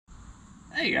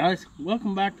Hey guys,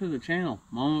 welcome back to the channel,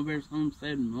 Mama Bear's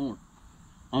Homestead and More.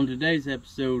 On today's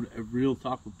episode of Real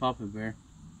Talk with Papa Bear,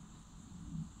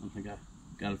 I think I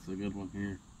got us a good one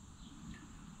here.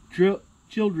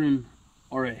 Children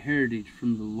are a heritage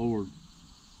from the Lord,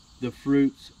 the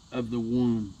fruits of the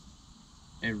womb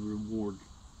a reward.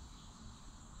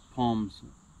 Psalms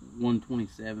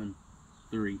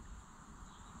 127:3.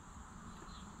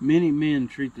 Many men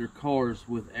treat their cars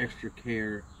with extra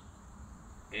care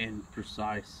and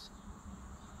precise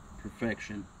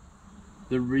perfection.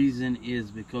 The reason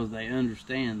is because they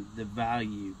understand the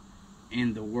value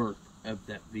and the worth of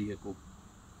that vehicle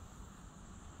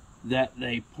that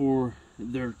they pour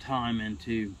their time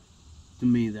into. To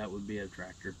me, that would be a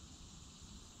tractor.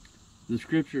 The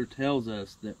scripture tells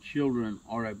us that children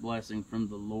are a blessing from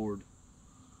the Lord.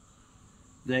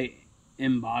 They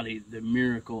embody the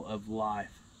miracle of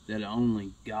life that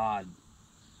only God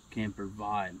can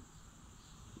provide,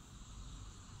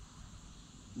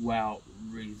 while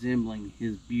resembling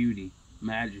His beauty,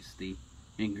 majesty,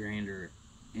 and grandeur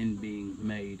in being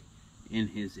made in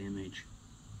His image.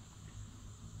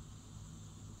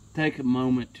 Take a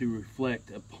moment to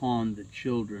reflect upon the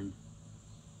children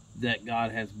that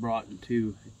God has brought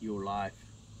into your life,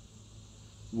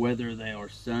 whether they are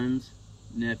sons,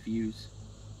 nephews,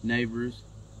 neighbors,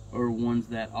 or ones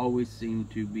that always seem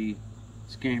to be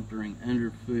scampering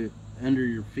under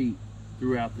your feet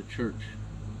throughout the church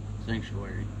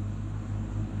sanctuary.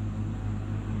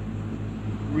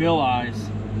 Realize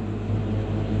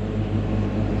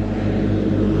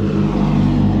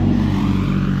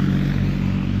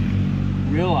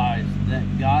that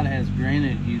God has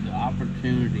granted you the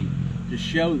opportunity to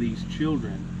show these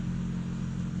children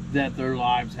that their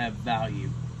lives have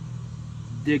value,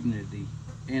 dignity,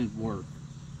 and worth.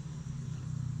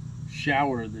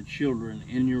 Shower the children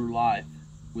in your life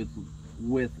with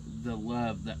the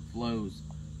love that flows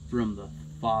from the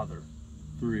Father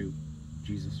through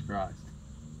Jesus Christ.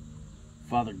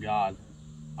 Father God,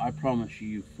 I promise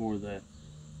you for the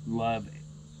love,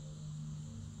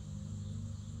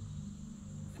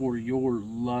 for your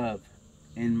love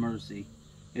and mercy.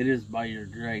 It is by your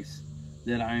grace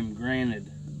that I am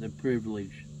granted the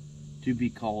privilege to be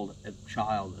called a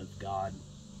child of God.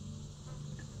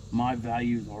 My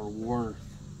values are worth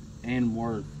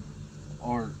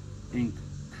are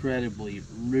incredibly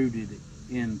rooted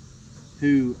in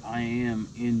who I am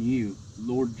in you.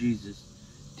 Lord Jesus,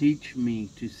 teach me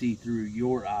to see through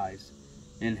your eyes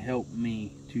and help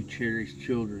me to cherish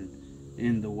children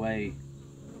in the way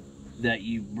that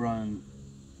you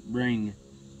bring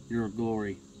your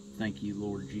glory. Thank you,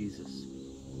 Lord Jesus.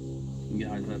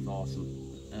 Guys, that's awesome.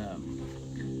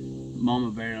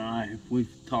 Mama Bear and I,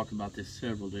 we've talked about this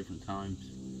several different times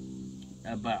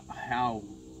about how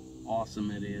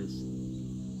awesome it is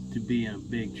to be in a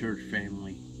big church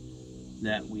family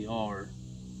that we are,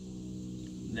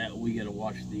 that we get to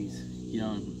watch these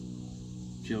young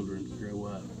children grow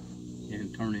up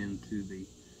and turn into the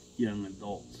young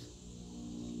adults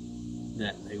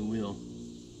that they will.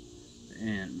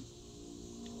 And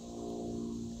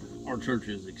our church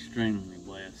is extremely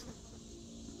blessed.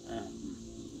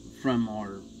 From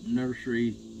our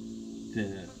nursery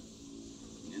to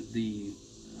the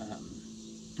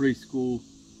preschool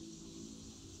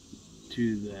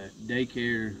to the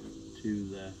daycare to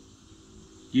the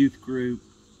youth group,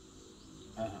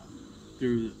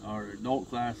 through our adult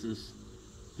classes,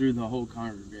 through the whole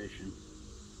congregation,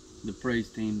 the praise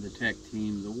team, the tech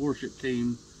team, the worship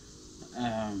team,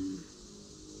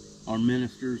 our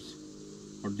ministers,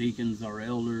 our deacons, our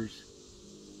elders.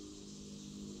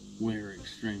 We're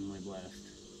extremely blessed.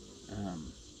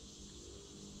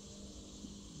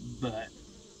 But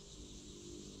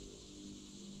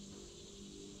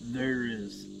there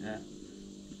is, I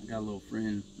got a little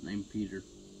friend named Peter,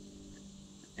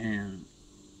 and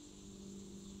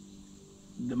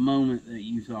the moment that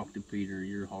you talk to Peter,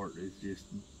 your heart is just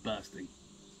busting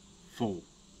full.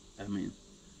 I mean,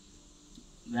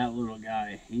 that little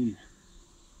guy, he's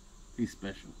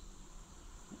special.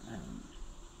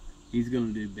 He's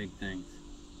gonna do big things,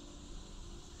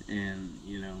 and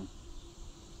you know,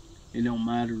 it don't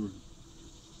matter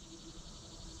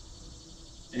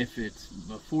if it's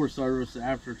before service,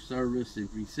 after service.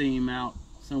 If you see him out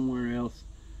somewhere else,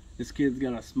 this kid's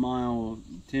got a smile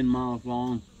 10 miles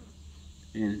long,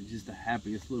 and just the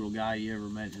happiest little guy you ever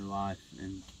met in your life.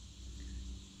 And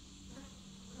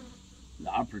the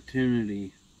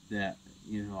opportunity that,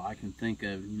 you know, I can think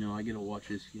of, you know, I get to watch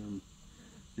this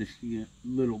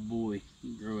little boy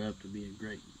grow up to be a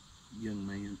great young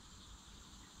man.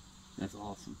 That's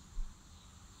awesome.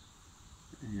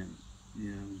 And,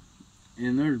 you know,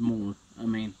 and there's more. I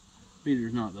mean,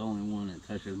 Peter's not the only one that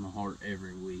touches my heart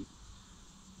every week.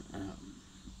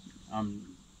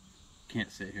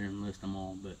 Can't sit here and list them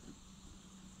all, but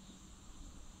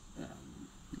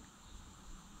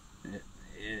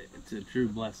it's a true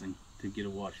blessing to get to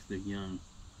watch the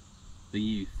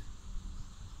youth.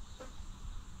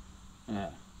 I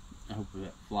hope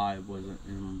that fly wasn't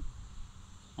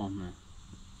on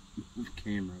the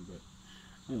camera, but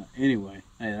anyway,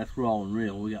 hey, that's raw and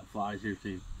real. We got flies here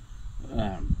too.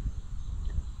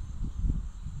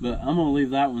 But I'm gonna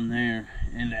leave that one there,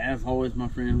 and as always, my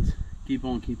friends, keep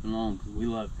on keeping on, because we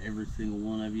love every single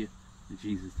one of you, and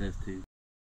Jesus does too.